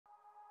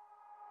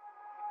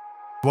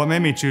What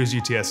made me choose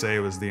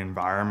UTSA was the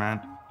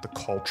environment, the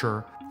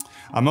culture.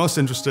 I'm most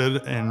interested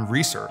in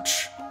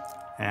research.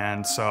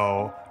 And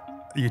so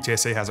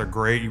UTSA has a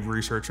great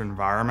research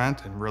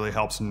environment and really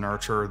helps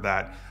nurture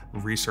that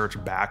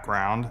research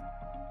background.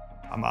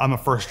 I'm a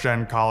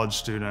first-gen college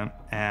student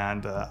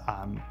and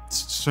I'm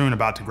soon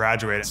about to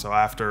graduate. So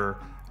after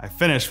I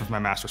finish with my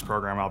master's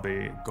program, I'll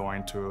be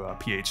going to a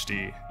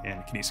PhD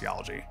in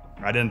kinesiology.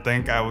 I didn't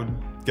think I would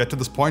get to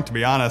this point, to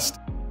be honest.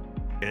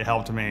 It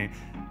helped me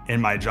in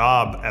my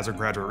job as a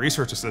graduate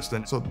research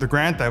assistant. So the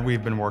grant that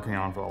we've been working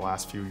on for the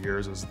last few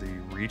years is the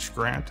REACH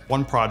grant.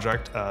 One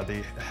project,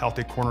 the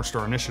Healthy Corner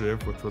Store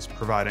Initiative, which was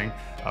providing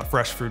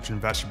fresh fruits and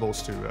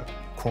vegetables to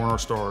corner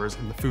stores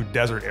in the food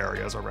desert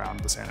areas around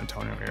the San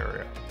Antonio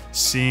area.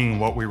 Seeing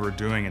what we were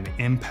doing and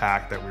the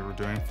impact that we were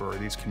doing for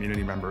these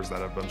community members that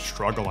have been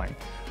struggling,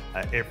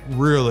 it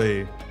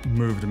really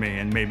moved me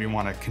and made me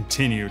want to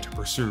continue to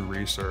pursue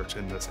research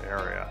in this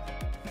area.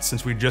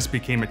 Since we just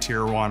became a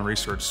Tier 1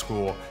 research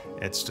school,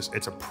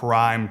 it's a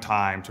prime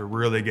time to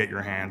really get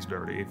your hands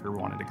dirty if you're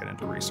wanting to get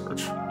into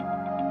research.